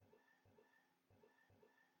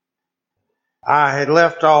I had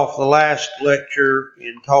left off the last lecture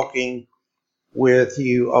in talking with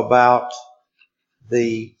you about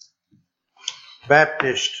the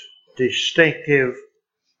Baptist distinctive,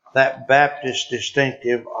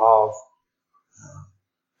 of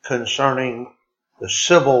concerning the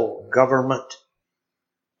civil government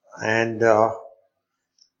and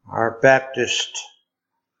our Baptist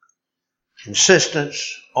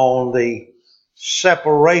insistence on the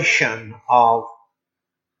separation of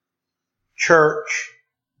church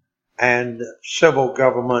and civil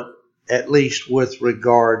government, at least with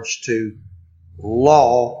regards to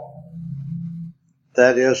law.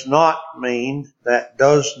 That does not mean,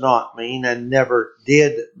 and never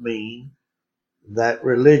did mean, that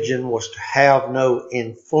religion was to have no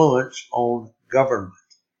influence on government.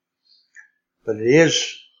 But it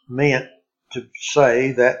is meant to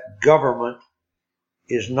say that government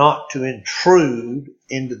is not to intrude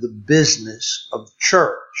into the business of the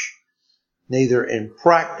church, neither in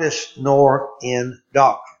practice nor in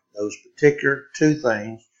doctrine. Those particular two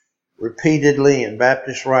things, repeatedly in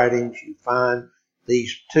Baptist writings, you find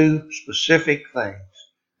these two specific things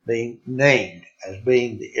being named as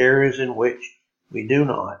being the areas in which we do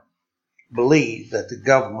not believe that the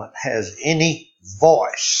government has any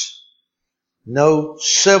voice. No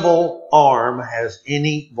civil arm has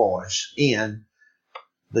any voice in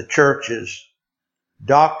the church's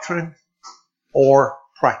doctrine or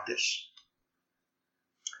practice.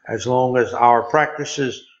 As long as our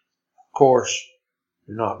practices, of course,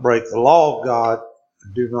 do not break the law of God,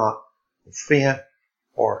 do not offend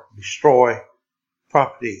or destroy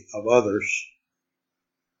property of others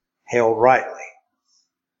held rightly.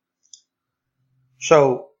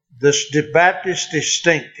 So, this Baptist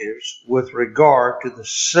distinctives with regard to the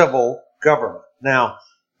civil government. Now,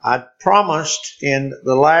 I promised at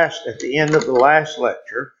the end of the last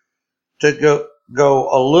lecture to go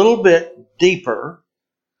a little bit deeper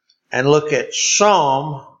and look at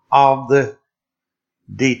some of the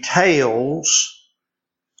details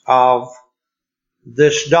of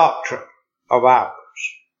this doctrine of ours.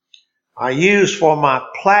 I use for my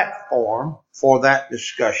platform for that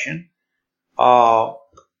discussion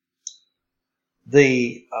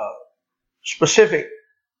the specific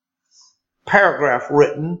paragraph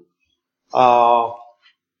written on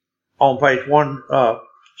page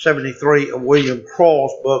 173 of William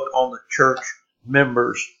Kroll's book on the Church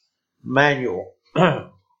Members Manual,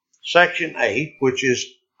 Section 8, which is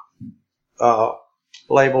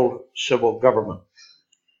labeled Civil Government.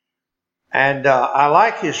 And I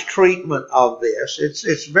like his treatment of this.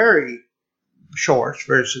 It's very short, it's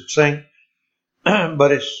very succinct,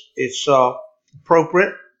 but it's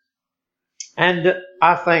appropriate. And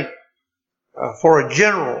I think for a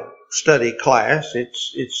general study class,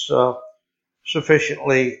 it's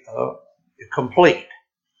sufficiently complete.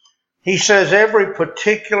 He says every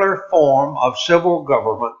particular form of civil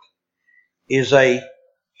government is a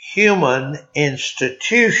human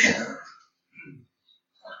institution,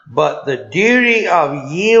 but the duty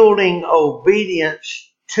of yielding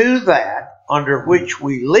obedience to that under which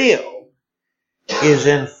we live is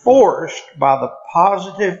enforced by the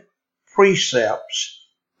positive precepts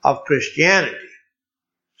of Christianity.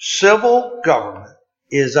 Civil government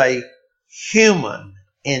is a human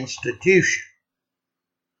institution,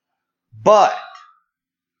 but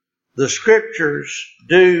the scriptures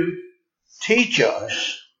do teach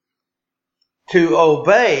us to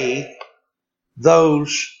obey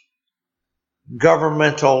those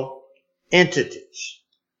governmental entities.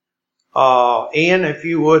 Ian, if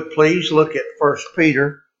you would please look at 1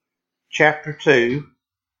 Peter chapter 2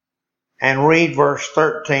 and read verse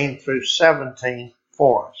 13 through 17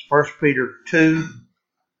 for us. 1 Peter 2,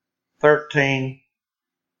 13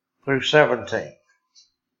 through 17.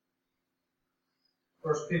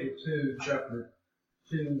 1 Peter 2, chapter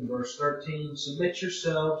 2, verse 13. Submit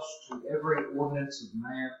yourselves to every ordinance of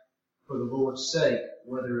man for the Lord's sake,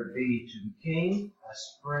 whether it be to the king as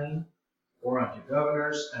supreme, or unto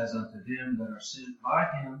governors as unto them that are sent by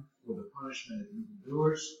him for the punishment of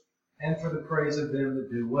evildoers, and for the praise of them that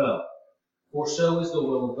do well. For so is the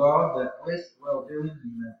will of God, that with well-doing he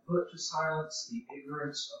may put to silence the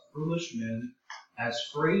ignorance of foolish men, as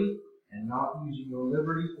free, and not using your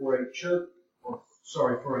liberty for a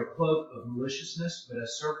cloak of maliciousness, but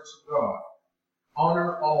as servants of God.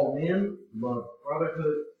 Honor all men, love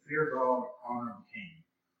brotherhood, fear God, honor the king.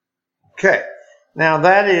 Okay. Now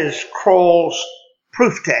that is Kroll's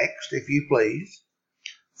proof text, if you please,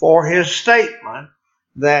 for his statement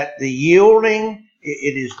that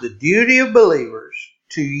it is the duty of believers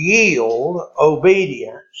to yield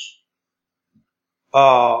obedience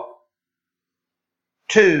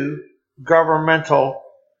to governmental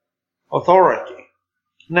authority.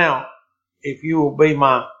 Now, if you will be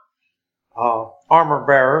my armor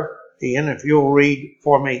bearer, Ian, if you'll read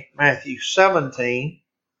for me Matthew 17,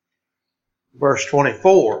 verse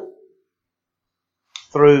 24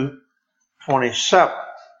 through 27.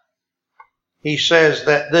 He says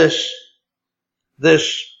that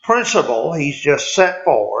this principle he's just set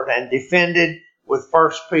forward and defended with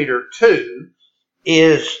 1 Peter 2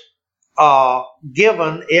 is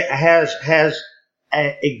given, it has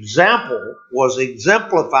an example, was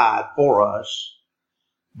exemplified for us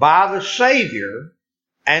by the Savior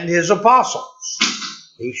and his apostles.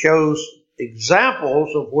 He shows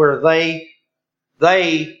examples of where they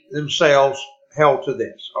themselves held to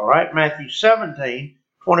this. All right, Matthew 17,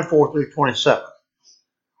 24 through 27.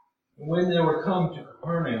 When they were come to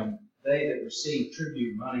Capernaum, they that received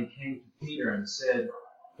tribute money came to Peter and said,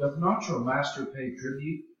 Doth not your master pay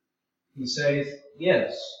tribute? He saith,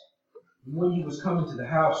 Yes. And when he was come into the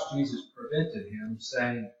house, Jesus prevented him,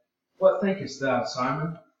 saying, What thinkest thou,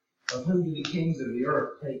 Simon? Of whom do the kings of the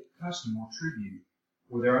earth take custom or tribute?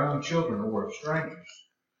 Or their own children, or of strangers?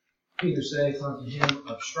 Peter saith unto him,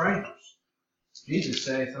 Of strangers. Jesus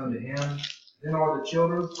saith unto him, Then are the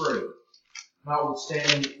children free.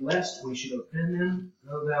 Notwithstanding, lest we should offend them,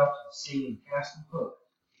 go thou to the sea and cast an hook,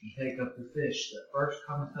 and take up the fish that first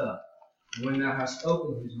cometh up. And when thou hast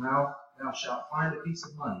opened his mouth, thou shalt find a piece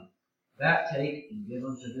of money. That take and give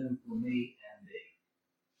unto them for me and thee.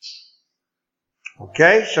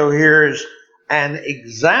 Okay, so here is an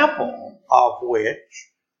example of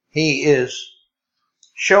which he is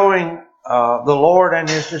showing the Lord and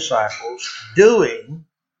his disciples doing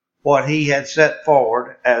what he had set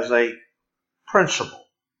forward as a principle.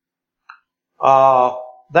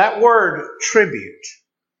 That word tribute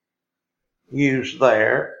used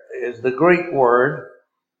there is the Greek word.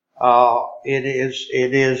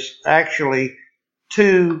 It is actually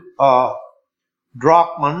 2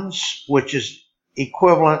 drachmans, which is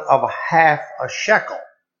equivalent of half a shekel.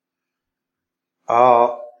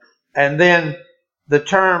 And then the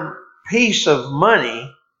term piece of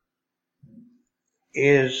money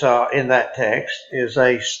is in that text is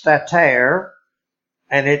a stater,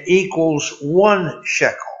 and it equals 1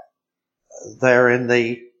 shekel. There in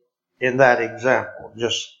that example,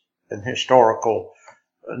 just an historical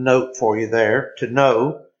note for you there to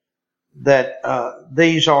know that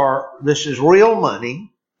this is real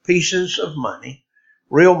money, pieces of money,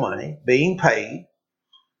 real money being paid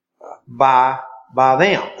by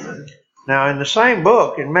them. Now, in the same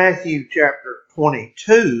book, in Matthew chapter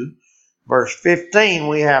 22, verse 15,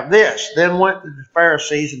 we have this. Then went the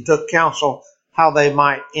Pharisees and took counsel how they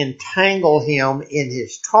might entangle him in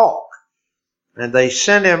his talk. And they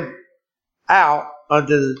sent him out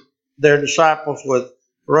unto their disciples with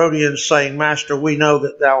Herodians, saying, Master, we know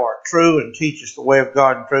that thou art true, and teachest the way of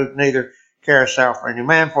God in truth, neither carest thou for any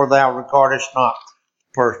man, for thou regardest not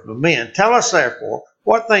the person of men. Tell us therefore,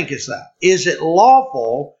 what thinkest thou? Is it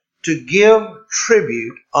lawful to give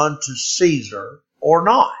tribute unto Caesar or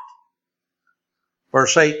not?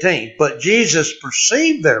 Verse 18, But Jesus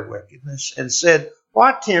perceived their wickedness, and said,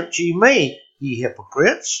 Why tempt ye me, ye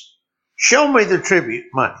hypocrites? Show me the tribute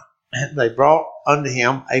money. And they brought unto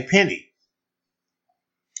him a penny.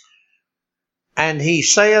 And he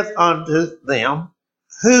saith unto them,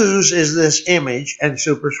 Whose is this image and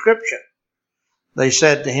superscription? They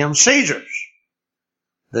said to him, Caesar's.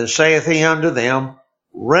 Then saith he unto them,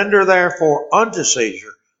 Render therefore unto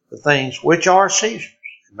Caesar the things which are Caesar's,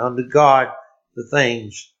 and unto God the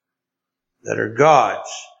things that are God's.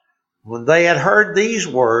 When they had heard these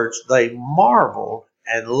words, they marveled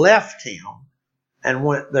and left him and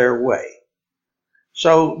went their way.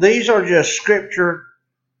 So these are just scripture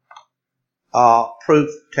proof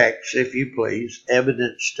texts, if you please,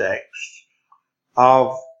 evidence texts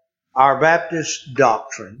of our Baptist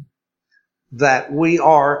doctrine that we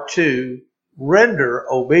are to render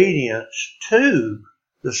obedience to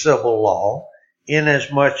the civil law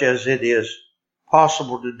inasmuch as it is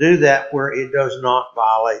possible to do that where it does not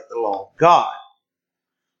violate the law of God.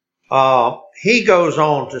 He goes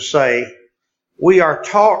on to say, we are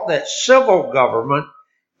taught that civil government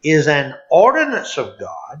is an ordinance of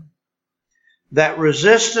God, that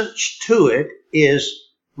resistance to it is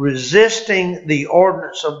resisting the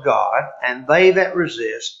ordinance of God, and they that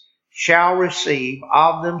resist shall receive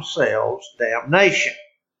of themselves damnation.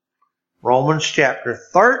 Romans chapter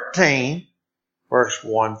 13, verse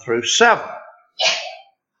 1 through 7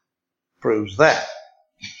 proves that.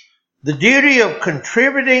 The duty of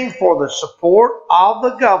contributing for the support of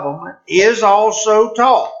the government is also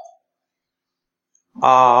taught.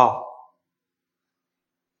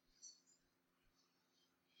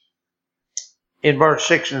 in verse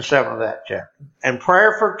 6 and 7 of that chapter. And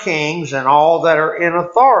prayer for kings and all that are in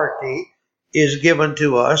authority is given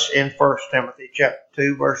to us in 1 Timothy chapter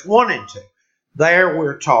 2, verse 1 and 2. There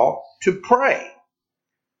we're taught to pray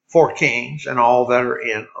for kings and all that are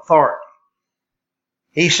in authority.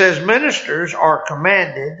 He says ministers are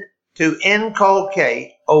commanded to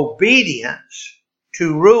inculcate obedience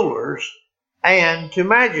to rulers and to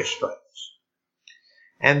magistrates.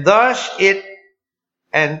 And thus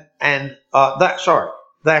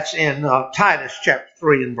that's in Titus chapter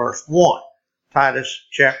 3 and verse 1. Titus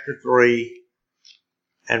chapter 3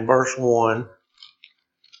 and verse 1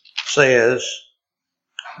 says,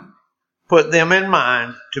 put them in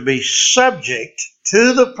mind to be subject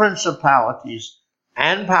to the principalities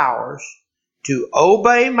and powers, to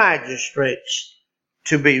obey magistrates,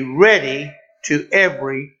 to be ready to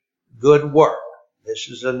every good work. This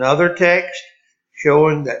is another text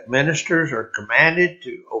showing that ministers are commanded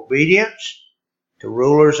to obedience to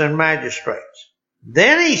rulers and magistrates.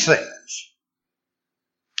 Then he says,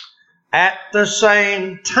 at the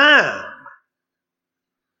same time,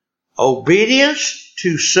 obedience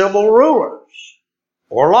to civil rulers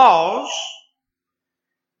or laws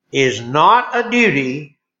is not a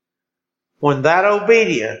duty when that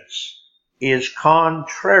obedience is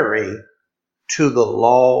contrary to the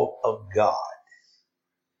law of God.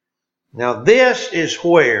 Now this is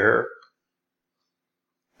where,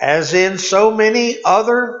 as in so many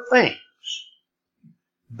other things,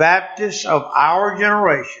 Baptists of our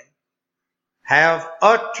generation have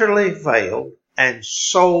utterly failed and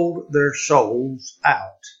sold their souls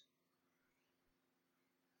out.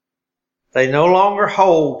 They no longer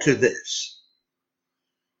hold to this,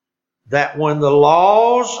 that when the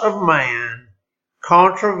laws of man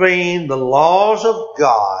contravene the laws of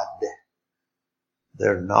God,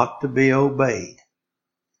 they're not to be obeyed.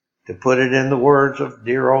 To put it in the words of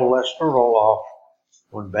dear old Lester Roloff,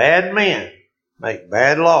 when bad men make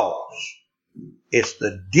bad laws, it's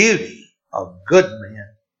the duty of good men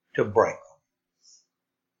to break them.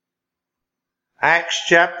 Acts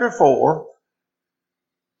chapter 4.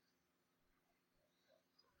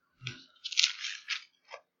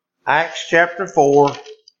 Acts chapter 4,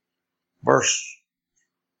 verse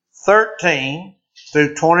 13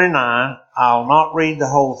 through 29. I'll not read the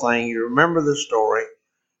whole thing. You remember the story.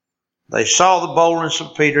 They saw the boldness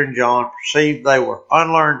of Peter and John, perceived they were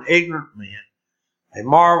unlearned, ignorant men. They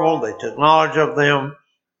marveled, they took knowledge of them.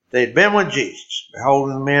 They had been with Jesus.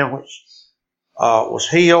 Beholding the man which was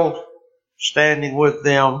healed, standing with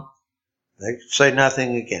them, they could say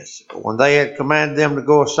nothing against it. But when they had commanded them to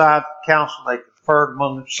go aside to the council, they conferred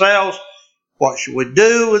among themselves, what should we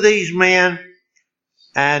do with these men?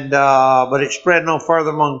 And but it spread no further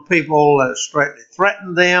among the people. They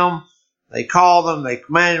threatened them. They called them. They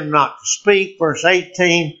commanded them not to speak. Verse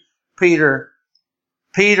 18, verse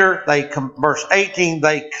 18,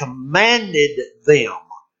 they commanded them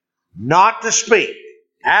not to speak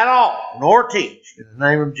at all, nor teach in the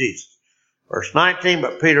name of Jesus. Verse 19,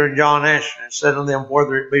 but Peter and John answered and said unto them,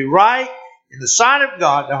 whether it be right in the sight of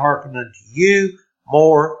God to hearken unto you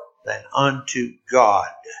more than unto God.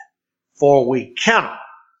 For we cannot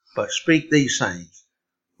but speak these things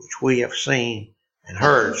which we have seen and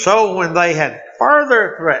heard. So when they had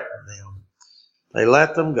further threatened them, they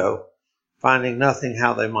let them go, finding nothing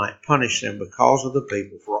how they might punish them because of the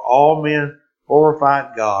people. For all men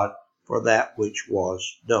glorified God for that which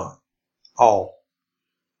was done. All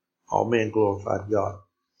men glorified God.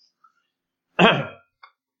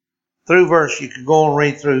 Through verse, you can go and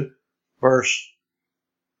read through verse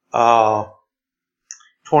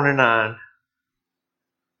 29,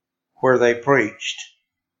 where they preached.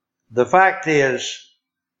 The fact is,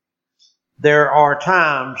 there are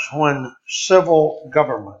times when civil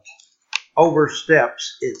government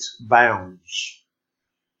oversteps its bounds.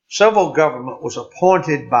 Civil government was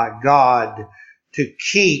appointed by God to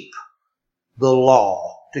keep the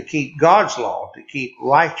law, to keep God's law, to keep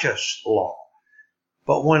righteous law.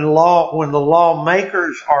 But when the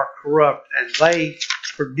lawmakers are corrupt and they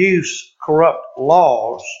produce corrupt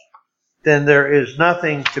laws, then there is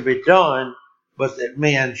nothing to be done but that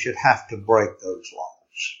men should have to break those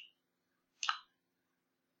laws.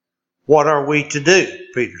 What are we to do?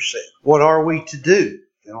 Peter said. What are we to do,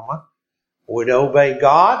 gentlemen? Are we to obey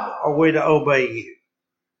God or are we to obey you?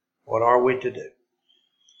 What are we to do?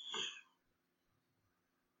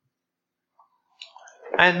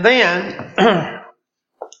 And then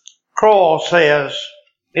Crowell says,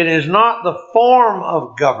 it is not the form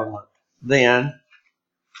of government then,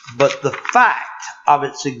 but the fact of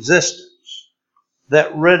its existence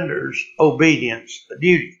that renders obedience a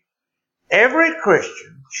duty. Every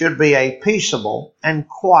Christian should be a peaceable and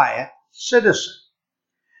quiet citizen.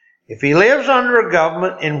 If he lives under a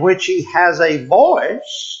government in which he has a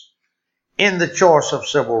voice in the choice of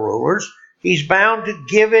civil rulers, he's bound to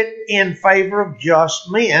give it in favor of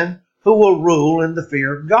just men who will rule in the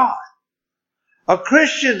fear of God. A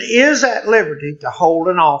Christian is at liberty to hold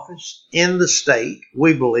an office in the state,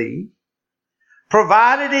 we believe,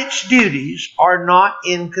 provided its duties are not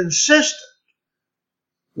inconsistent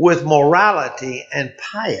with morality and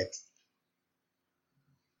piety.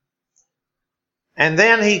 And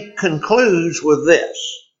then he concludes with this.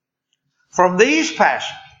 From these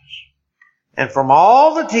passages and from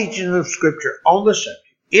all the teachings of Scripture on the subject,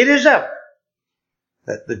 it is evident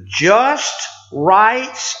that the just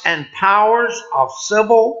rights and powers of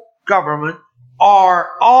civil government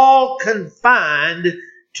are all confined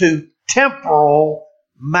to temporal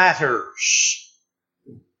matters.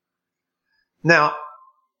 Now,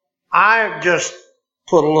 I just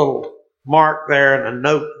put a little mark there and a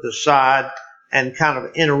note to the side and kind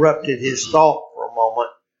of interrupted his thought for a moment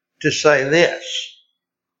to say this.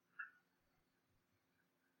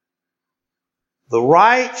 The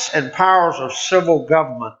rights and powers of civil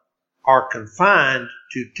government are confined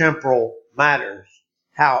to temporal matters.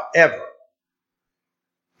 However,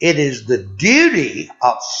 it is the duty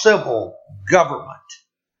of civil government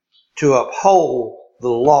to uphold the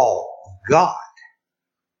law of God.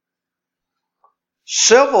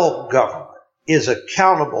 Civil government is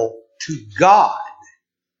accountable to God,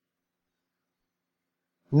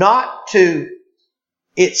 not to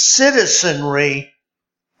its citizenry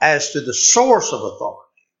as to the source of authority.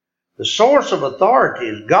 The source of authority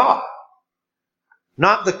is God,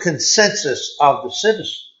 not the consensus of the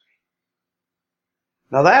citizens.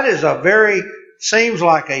 Now that is seems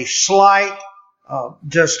like a slight,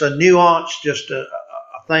 just a nuance, just a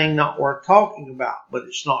thing not worth talking about, but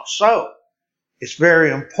it's not so. It's very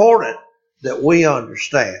important that we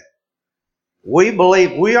understand. We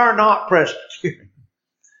believe we are not Presbyterian.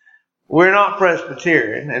 We're not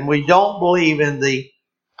Presbyterian, and we don't believe in the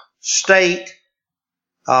state,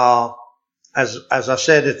 as I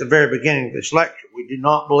said at the very beginning of this lecture, we do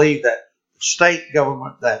not believe that state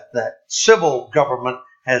government, that civil government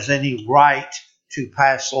has any right to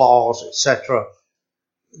pass laws, etc.,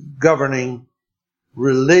 governing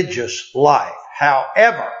religious life.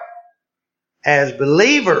 However, as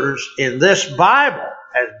believers in this Bible,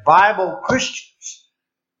 as Bible Christians,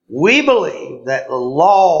 we believe that the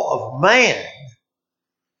law of man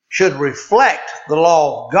should reflect the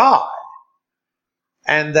law of God,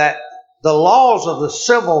 and that the laws of the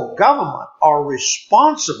civil government are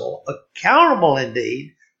responsible, accountable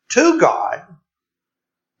indeed, to God,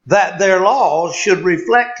 that their laws should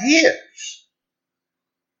reflect His.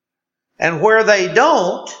 And where they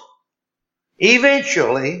don't,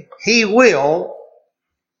 eventually He will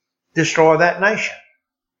destroy that nation.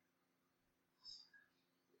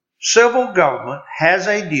 Civil government has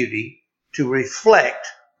a duty to reflect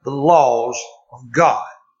the laws of God.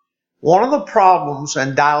 One of the problems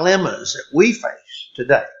and dilemmas that we face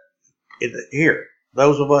today, here,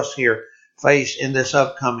 those of us here face in this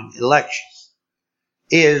upcoming election,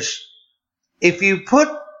 is if you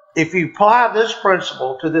apply this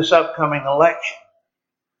principle to this upcoming election,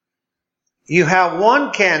 you have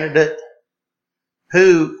one candidate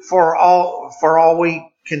who, for all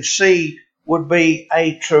we can see, would be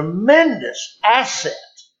a tremendous asset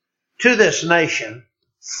to this nation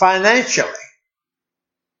financially,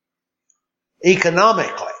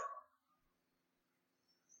 economically,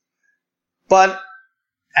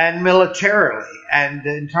 and militarily, and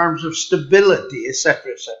in terms of stability,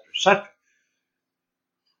 etc., etc., etc.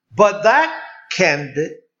 But that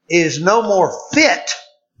candidate is no more fit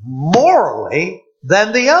morally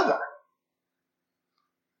than the other.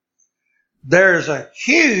 There's a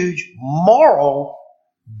huge moral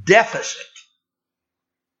deficit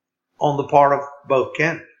on the part of both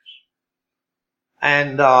candidates.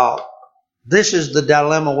 And this is the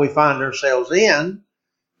dilemma we find ourselves in,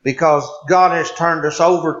 because God has turned us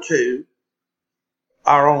over to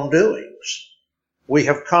our own doings. We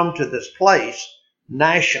have come to this place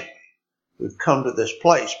nationally. We've come to this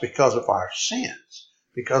place because of our sins,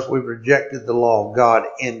 because we've rejected the law of God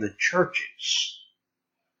in the churches.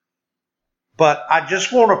 But I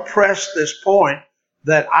just want to press this point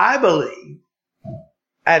that I believe,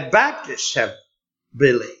 and Baptists have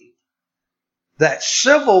believed, that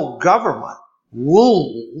civil government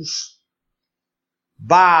rules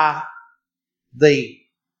by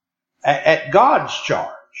at God's charge.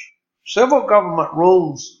 Civil government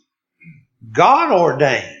rules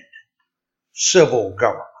God-ordained civil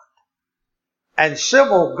government. And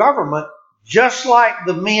civil government, just like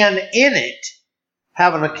the men in it,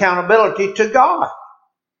 have an accountability to God.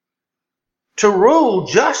 to rule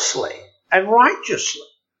justly and righteously,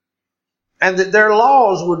 and that their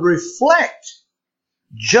laws would reflect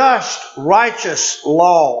just, righteous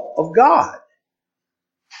law of God.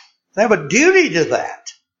 They have a duty to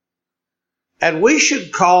that. And we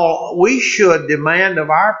should demand of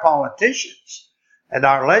our politicians and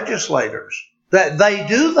our legislators that they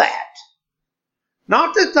do that.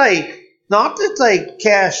 Not that they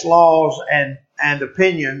cast laws and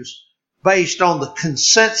opinions based on the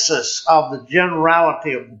consensus of the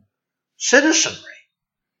generality of citizenry,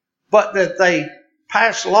 but that they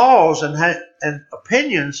pass laws and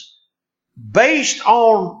opinions based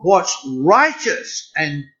on what's righteous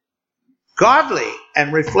and godly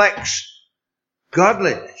and reflects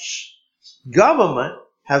godliness. Government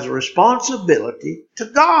has a responsibility to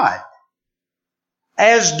God,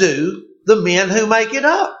 as do the men who make it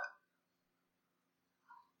up,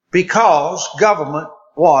 because government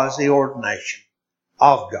was the ordination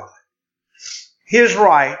of God. His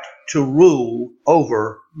right to rule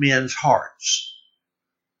over men's hearts.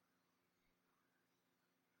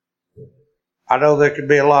 I know there could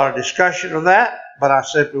be a lot of discussion of that, but I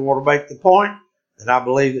simply want to make the point that I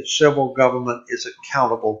believe that civil government is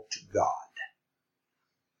accountable to God.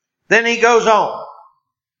 Then he goes on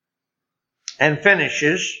and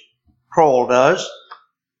finishes, Crowell does,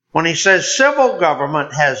 when he says civil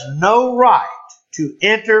government has no right to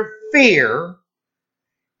interfere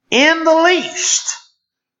in the least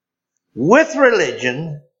with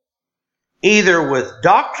religion, either with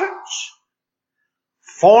doctrines,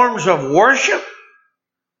 forms of worship,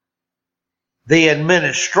 the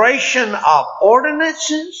administration of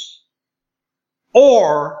ordinances,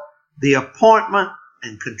 or the appointment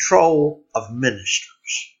and control of ministers.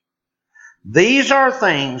 These are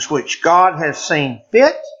things which God has seen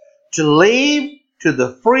fit to leave to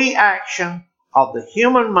the free action of the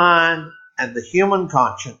human mind and the human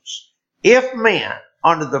conscience. If men,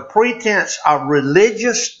 under the pretense of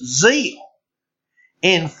religious zeal,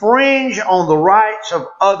 infringe on the rights of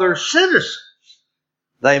other citizens,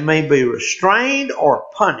 they may be restrained or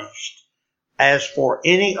punished as for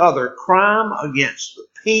any other crime against the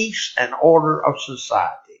peace and order of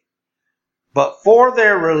society. But for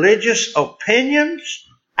their religious opinions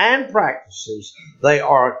and practices, they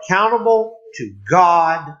are accountable to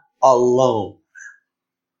God alone.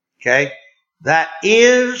 Okay? That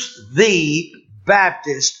is the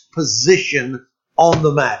Baptist position on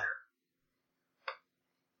the matter.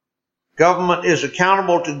 Government is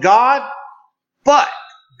accountable to God, but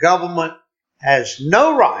government has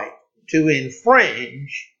no right to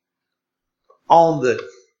infringe on the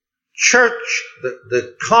church,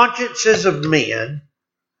 the consciences of men.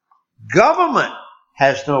 Government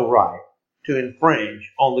has no right to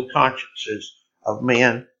infringe on the consciences of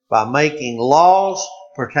men by making laws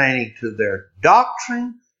pertaining to their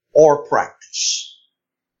doctrine or practice.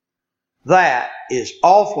 That is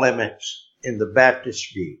off limits in the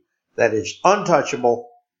Baptist view. That is untouchable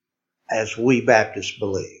as we Baptists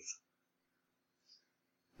believe.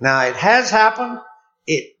 Now it has happened.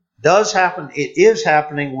 It does happen. It is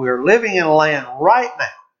happening. We're living in a land right now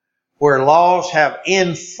where laws have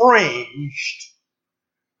infringed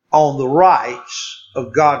on the rights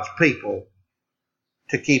of God's people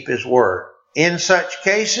to keep His word. In such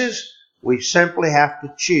cases, we simply have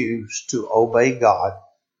to choose to obey God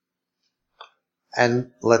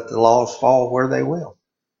and let the laws fall where they will.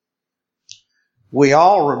 We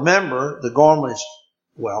all remember the Gormleys,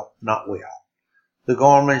 well, not we all, the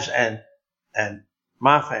Gormleys and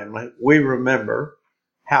my family, we remember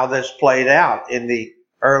how this played out in the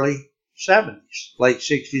early 70s, late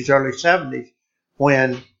 60s, early 70s,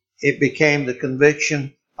 when it became the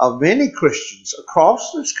conviction of many Christians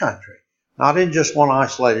across this country, not in just one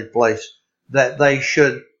isolated place, that they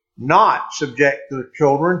should not subject their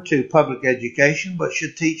children to public education, but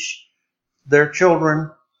should teach their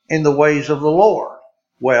children in the ways of the Lord.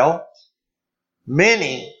 Well,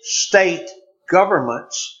 many state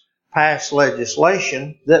governments passed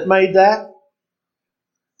legislation that made that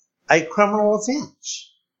a criminal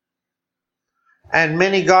offense. And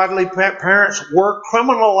many godly parents were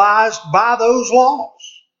criminalized by those laws.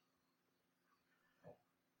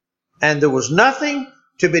 And there was nothing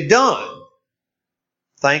to be done.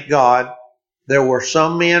 Thank God there were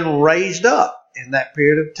some men raised up in that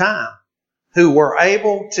period of time who were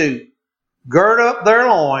able to gird up their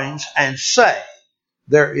loins and say,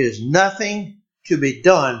 there is nothing to be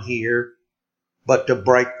done here but to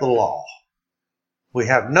break the law. We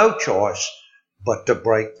have no choice but to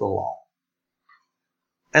break the law.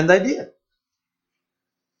 And they did.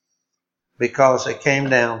 Because it came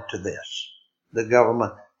down to this. The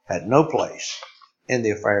government had no place in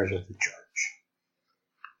the affairs of the church.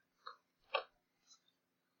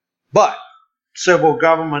 But civil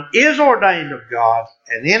government is ordained of God,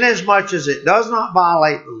 and inasmuch as it does not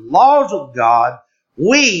violate the laws of God,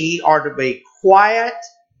 we are to be quiet,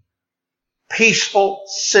 peaceful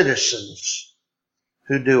citizens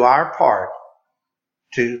who do our part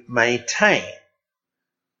to maintain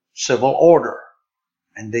civil order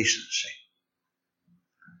and decency.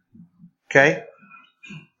 Okay?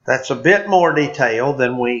 That's a bit more detail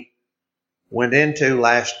than we went into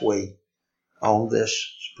last week on this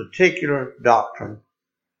particular doctrine,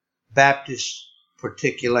 Baptist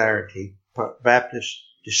particularity, Baptist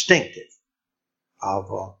distinctive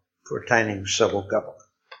of pertaining to civil government.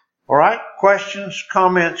 All right? Questions,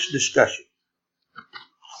 comments, discussion?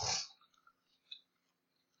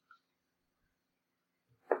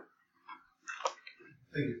 I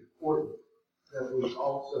think it's important that we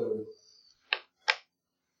also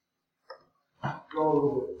go a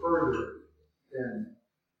little bit further than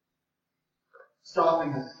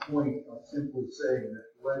stopping at the point of simply saying that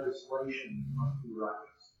legislation must be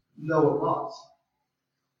righteous. No, it must.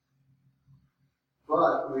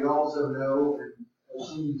 But we also know and have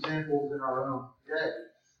seen examples in our own day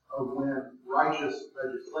of when righteous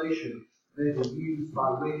legislation may be used by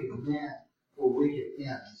wicked men for wicked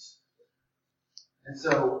ends. And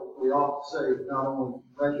so we ought to say not only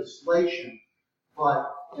legislation,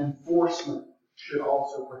 but enforcement should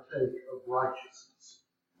also partake of righteousness.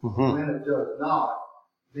 Mm-hmm. When it does not,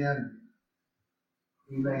 then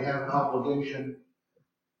we may have an obligation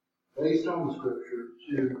based on the Scripture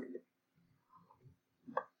to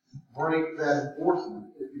break that enforcement,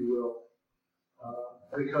 if you will,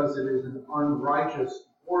 because it is an unrighteous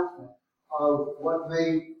enforcement of what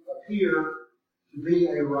may appear to be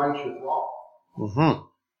a righteous law. Mm-hmm.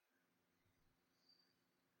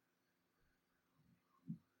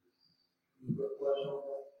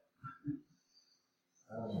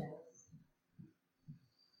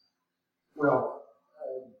 Well,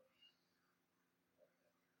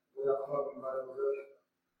 without talking about immigration.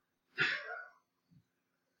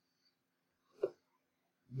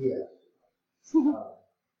 Yes.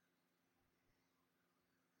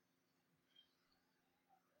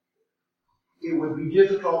 It would be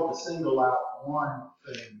difficult to single out one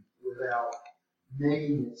thing without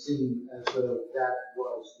making it seem as though that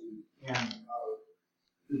was the end of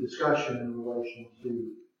the discussion in relation to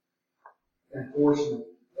enforcement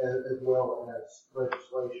as well as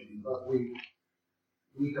legislation. But we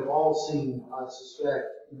have all seen, I suspect,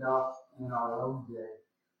 enough in our own day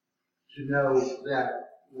to know that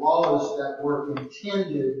laws that were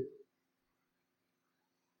intended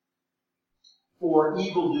for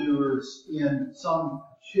evildoers in some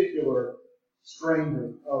particular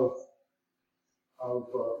strain of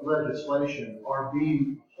legislation are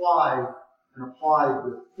being applied and applied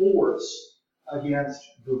with force against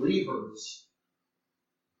believers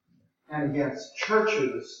and against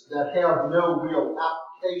churches that have no real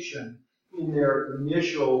application in their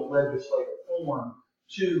initial legislative form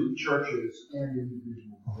to churches and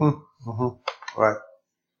individuals. Mm-hmm. Mm-hmm. Right.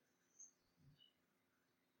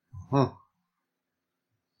 Mm-hmm.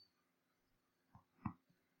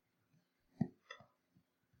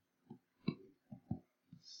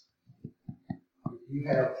 You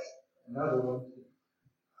have another one.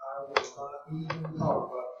 I will not even talk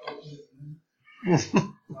about I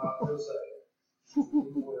will say. I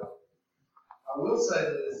will say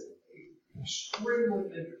that it's extremely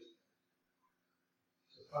interesting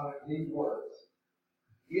to find these words.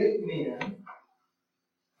 If men,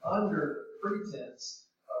 under pretense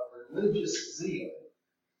of religious zeal,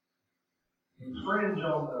 infringe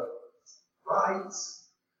on the rights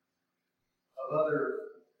of other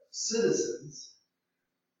citizens,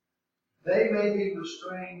 they may be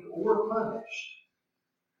restrained or punished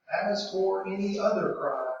as for any other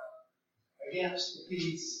crime against the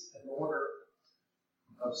peace and order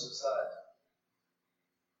of society.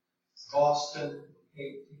 Boston,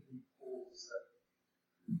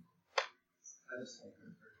 1847. I just think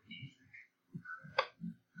they're very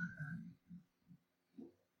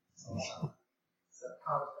interesting. It's a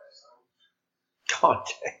context.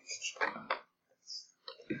 Context.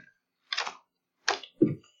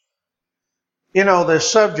 You know, the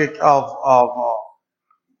subject of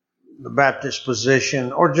the Baptist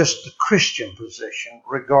position, or just the Christian position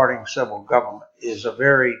regarding civil government, is a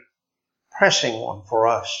very pressing one for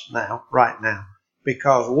us now, right now,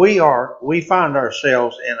 because we find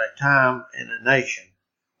ourselves in a time in a nation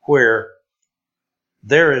where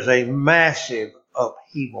there is a massive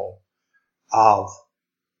upheaval of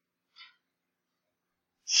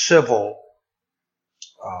civil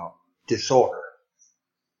disorder.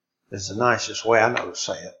 Is the nicest way I know to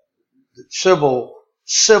say it. Civil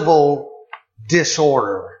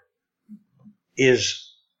disorder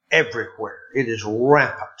is everywhere. It is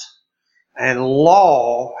rampant. And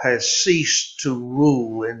law has ceased to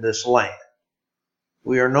rule in this land.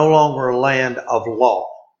 We are no longer a land of law.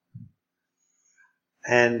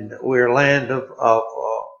 And we're a land of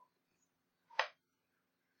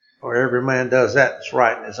where every man does that that's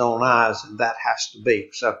right in his own eyes, and that has to be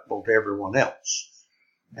acceptable to everyone else.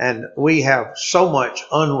 And we have so much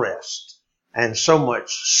unrest and so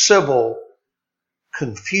much civil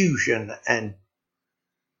confusion and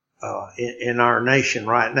in our nation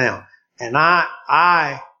right now. And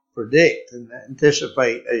I predict and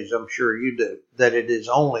anticipate, as I'm sure you do, that it is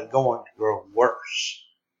only going to grow worse.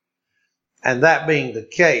 And that being the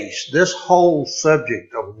case, this whole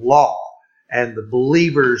subject of law and the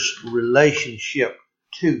believer's relationship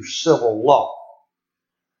to civil law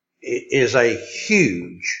is a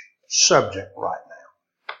huge subject right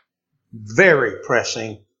now. Very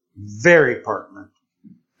pressing, very pertinent,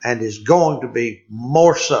 and is going to be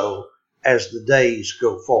more so as the days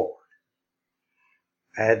go forward.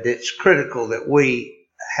 And it's critical that we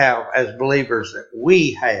have, as believers, that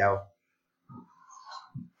we have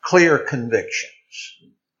clear convictions,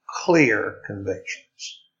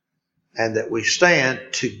 and that we stand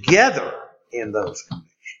together in those convictions.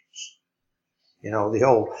 You know, the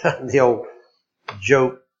old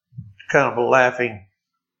joke, kind of a laughing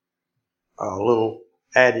little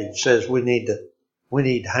adage says we need to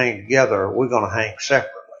hang together or we're going to hang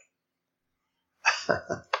separately.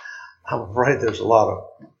 I'm afraid there's a lot of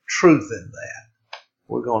truth in that.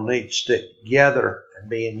 We're going to need to stick together and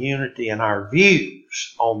be in unity in our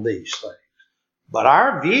views on these things. But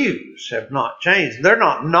our views have not changed. They're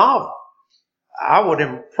not novel. I would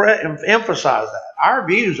emphasize that. Our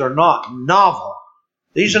views are not novel.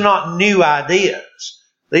 These are not new ideas.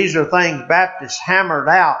 These are things Baptists hammered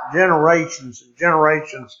out generations and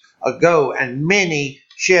generations ago, and many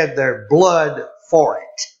shed their blood for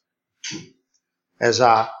it. As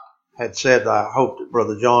I had said, I hope that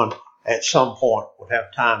Brother John at some point would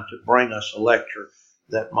have time to bring us a lecture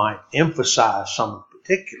that might emphasize some of the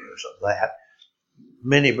particulars of that.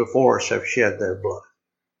 Many before us have shed their blood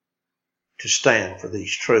to stand for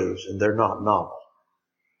these truths, and they're not novel.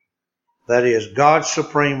 That is, God's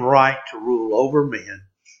supreme right to rule over men,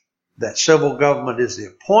 that civil government is the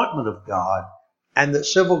appointment of God, and that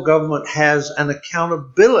civil government has an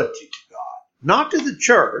accountability to God, not to the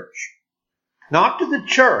church, not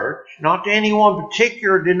to any one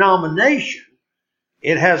particular denomination.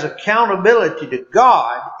 It has accountability to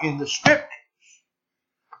God in the Scriptures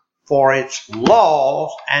for its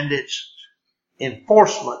laws and its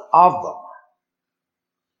enforcement of them.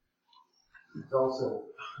 It's also,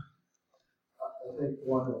 I think,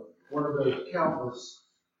 one of those countless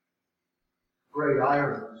great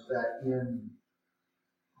ironies that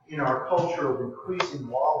in our culture of increasing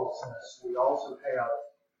lawlessness, we also have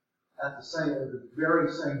at the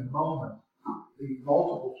very same moment the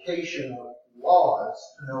multiplication of laws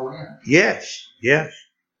to no end. Yes.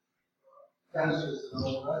 That's just an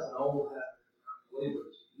old habit of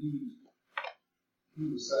believers. He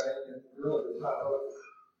was saying, and really the title of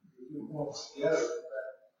the points together, that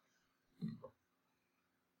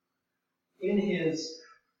in his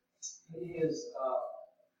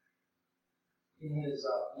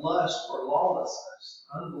lust for lawlessness,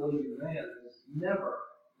 unbelieving man has never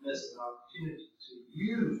missed an opportunity to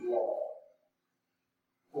use law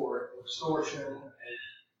for extortion and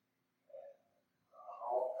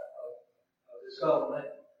all of his fellow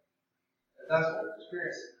man. And that's what we're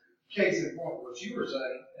experiencing. Case in point, what you were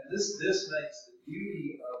saying, and this makes the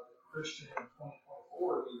beauty of the Christian in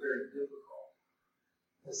 2024 be very difficult.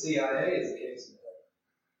 The CIA is a case in point.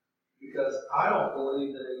 Because I don't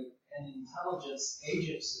believe that an intelligence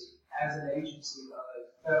agency, as an agency of a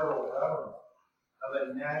federal government, of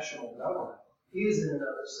a national government, is in and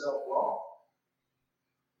of itself wrong.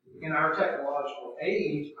 In our technological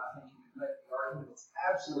age, I think you can make the argument it's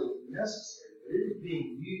absolutely necessary, but it is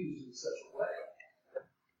being used in such a way.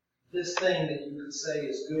 This thing that you could say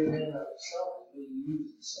is good in and of itself is being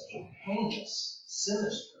used in such a heinous,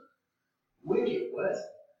 sinister, wicked way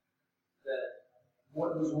that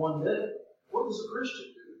what does one do? What does a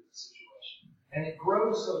Christian do in this situation? And it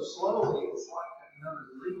grows so slowly, it's like another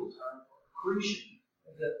legal term for accretion.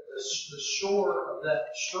 That the shore of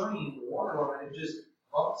that stream, the water line, it just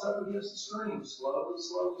bumps up against the stream slowly.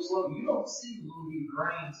 You don't see the little bitty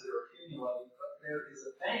grains that are accumulating, but there is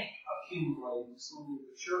a bank accumulating slowly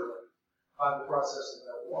but surely by the process of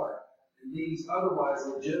that water. And these otherwise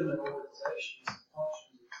legitimate organizations and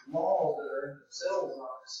functions, laws that are in themselves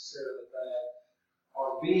not necessarily bad,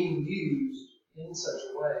 are being used in such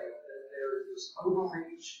a way that there is this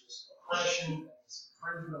overreach, this oppression, this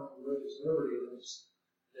infringement of religious liberty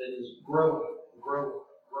that is growing.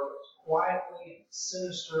 It's quietly and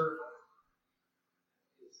sinister.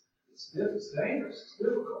 It's dangerous. It's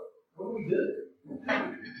difficult. What do we do?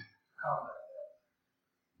 Combat.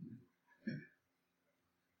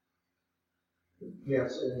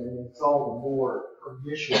 Yes, and it's all the more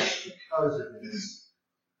pernicious because of its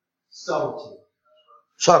subtlety.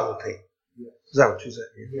 Subtlety. Yes. Is that what you said?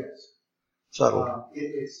 Yes. Subtlety.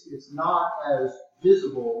 It's not as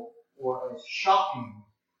visible or as shocking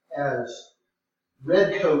as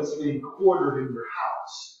redcoats being quartered in your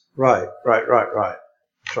house. Right. That's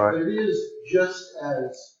right. But it is just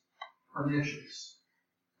as pernicious.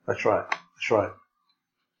 That's right.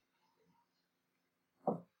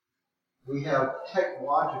 We have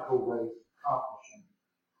technological ways of accomplishing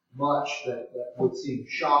much that would seem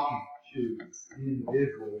shocking to the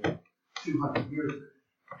individual 200 years ago.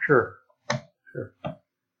 Sure.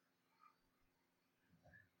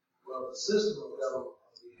 Well, the system of government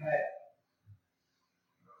we have,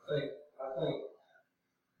 I think,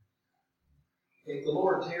 if the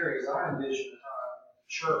Lord tarries, I envision a time when the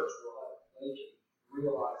church will have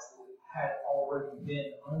realized that it had already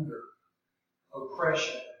been under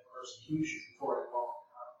oppression and persecution for a long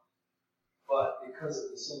time. But because of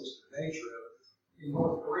the sinister nature of it, in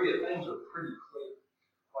North Korea, things are pretty clear.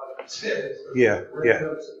 Like I said,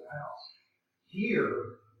 redcoats in the house.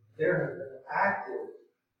 Here, there has been active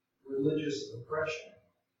religious oppression,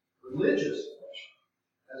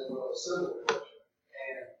 as well as civil oppression,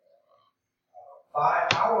 and by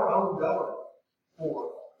our own government for a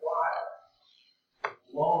while,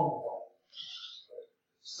 long.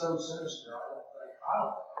 So sinister, I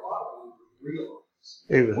don't think a lot of people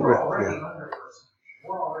realize. We're already under persecution.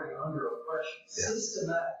 We're already under oppression. Yeah.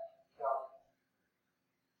 Systematic.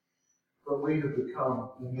 But we have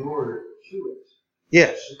become inured to it.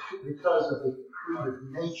 Yes. Because of the creative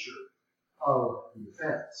nature of the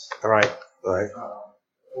offense. Right.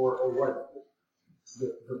 Or what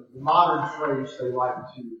the modern phrase they like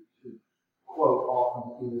to quote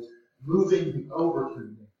often is moving the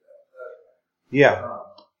Overton. Yeah.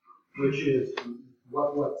 Which is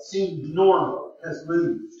what seemed normal has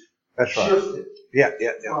moved. That's right. Shifted. Yeah.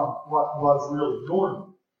 From what was really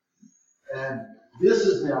normal. And this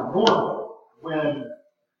is now normal when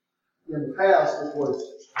in the past it was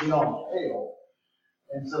beyond the pale.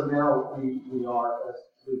 And so now we are, as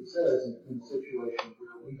Luke says, in a situation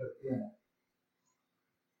where we have been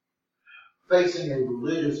facing a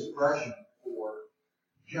religious oppression for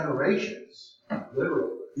generations,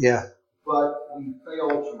 literally. Yeah. But we fail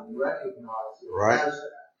to recognize it as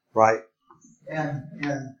that. Right. And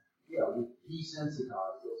we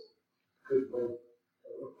desensitize this. Good way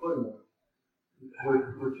of putting it.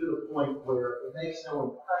 We're to the point where it makes no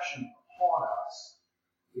impression upon us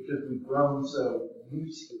because we've grown so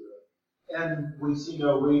used to it. And we see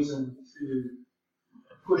no reason to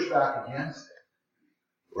push back against it.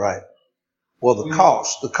 Right. Well, the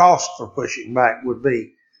cost for pushing back would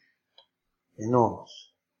be enormous.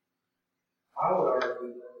 I would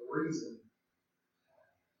argue that the reason,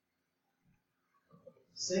 the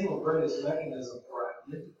single greatest mechanism for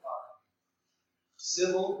identifying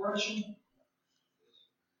civil oppression is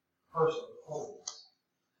personal holiness.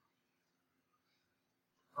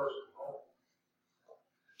 The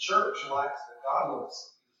church lacks the godliness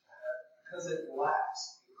because it lacks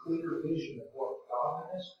the clear vision of what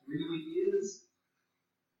godliness really is.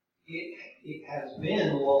 It has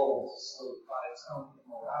been lulled to sleep by its own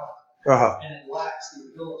immorality. And it lacks the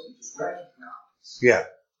ability to recognize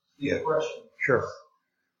the oppression. Sure.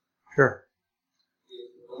 If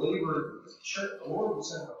the believer, the Lord would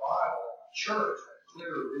send the Bible, the church had a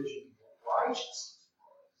clearer vision of what righteousness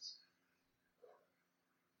was,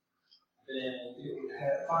 then it would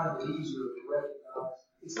find it easier to recognize.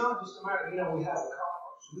 It's not just a matter, we have a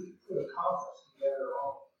conference. We could put a conference together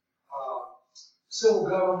on civil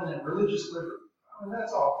government and religious liberty. I mean,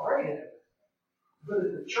 that's all great and everything. But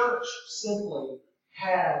if the church simply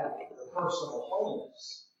had the personal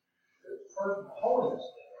holiness there, as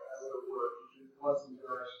it were, blessing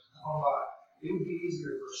generations come by, it would be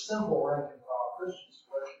easier for simple rank and file Christians to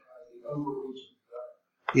recognize the overreaching of God.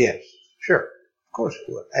 Yes, sure. Of course it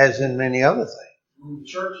would, as in many other things. When the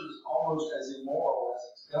church is almost as immoral as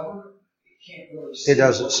its government, it can't really see. It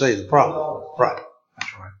doesn't see the problem. Right.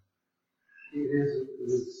 That's right. It is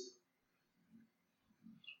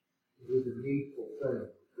a needful thing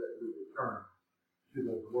that we return to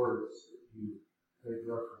those words that you made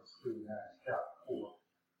reference to in Acts chapter 4.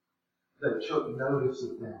 They took notice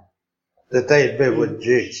of them. That they had been with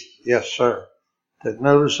Jesus. Yes, sir. Took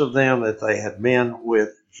notice of them that they had been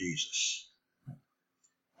with Jesus.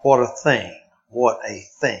 What a thing. What a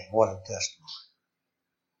thing. What a testimony.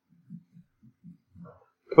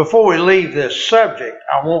 Before we leave this subject,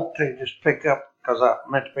 I want to just pick up, because I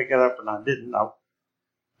meant to pick it up and I didn't. I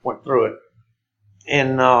went through it.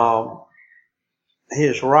 In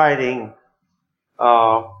his writing,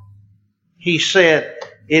 he said,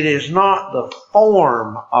 it is not the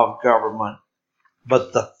form of government,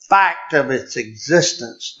 but the fact of its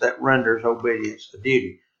existence that renders obedience a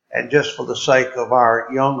duty. And just for the sake of our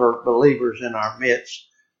younger believers in our midst,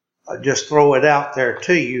 I just throw it out there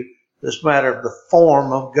to you, this matter of the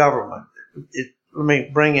form of government. Let me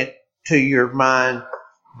bring it to your mind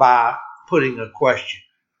by putting a question.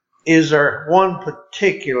 Is there one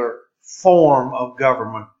particular form of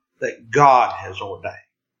government that God has ordained?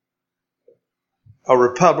 A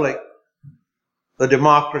republic, a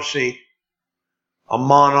democracy, a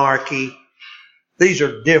monarchy. These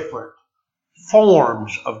are different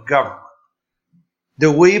forms of government.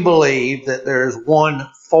 Do we believe that there is one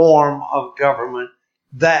form of government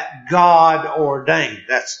that God ordained?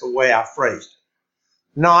 That's the way I phrased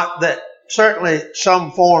it. Not that certainly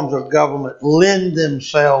some forms of government lend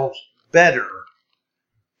themselves better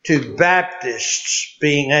to Baptists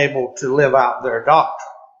being able to live out their doctrine.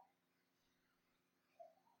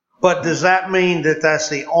 But does that mean that that's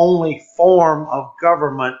the only form of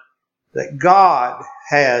government that God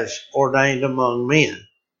has ordained among men?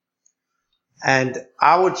 And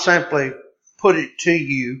I would simply put it to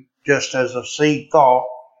you just as a seed thought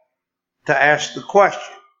to ask the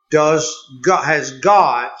question, has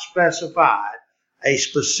God specified a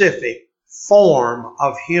specific form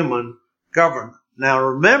of human government? Now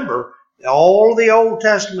remember, all the Old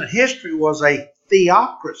Testament history was a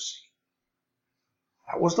theocracy.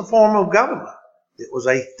 That was the form of government. It was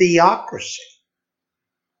a theocracy.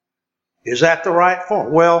 Is that the right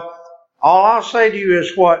form? Well, all I'll say to you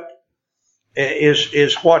is what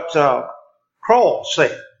Kroll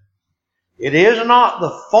said. It is not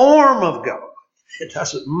the form of government. It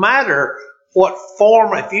doesn't matter what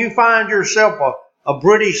form. If you find yourself a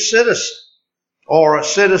British citizen or a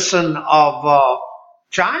citizen of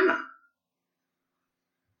China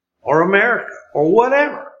or America or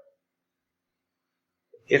whatever,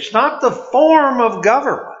 it's not the form of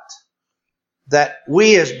government that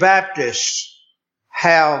we as Baptists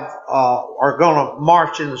are going to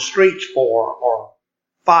march in the streets for or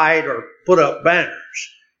fight or put up banners.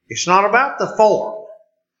 It's not about the form.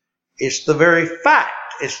 It's the very fact.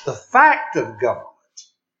 It's the fact of government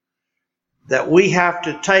that we have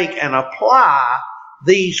to take and apply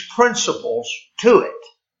these principles to it.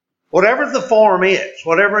 Whatever the form is,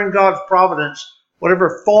 whatever in God's providence,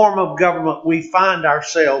 whatever form of government we find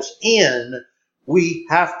ourselves in, we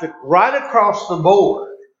have to, right across the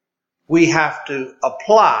board, we have to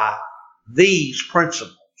apply these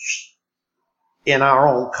principles in our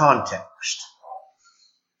own context.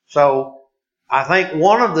 So I think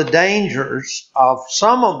one of the dangers of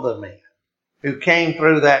some of the men who came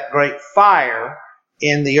through that great fire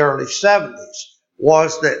in the early 70s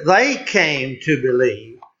was that they came to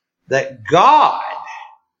believe that God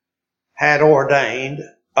had ordained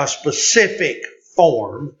a specific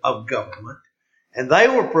form of government, and they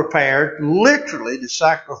were prepared literally to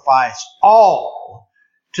sacrifice all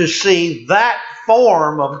to see that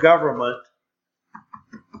form of government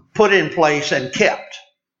put in place and kept.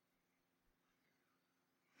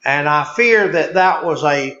 And I fear that was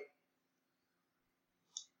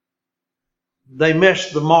they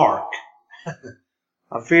missed the mark.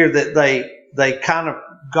 I fear that they kind of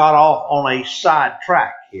got off on a side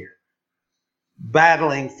track here,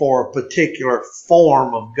 battling for a particular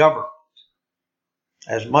form of government.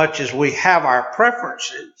 As much as we have our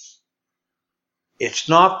preferences, it's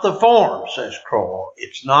not the form, says Kroll.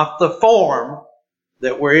 It's not the form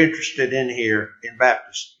that we're interested in here in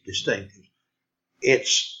Baptist distinctives.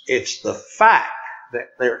 It's the fact that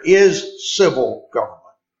there is civil government.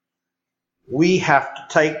 We have to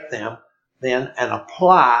take them then and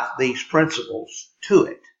apply these principles to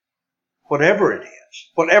it. Whatever it is,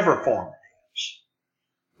 whatever form it is,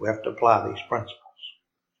 we have to apply these principles.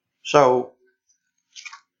 So,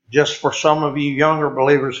 just for some of you younger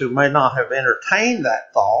believers who may not have entertained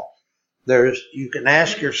that thought, you can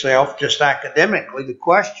ask yourself just academically the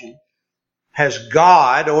question, has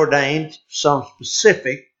God ordained some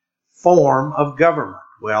specific form of government?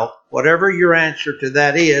 Well, whatever your answer to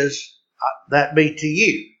that is, that be to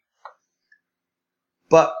you.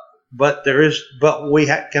 But we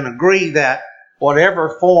can agree that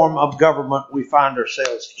whatever form of government we find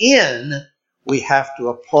ourselves in, we have to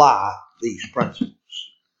apply these principles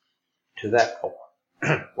to that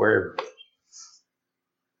form, wherever it is.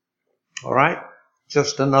 All right?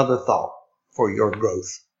 Just another thought for your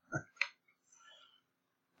growth.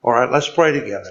 All right, let's pray together.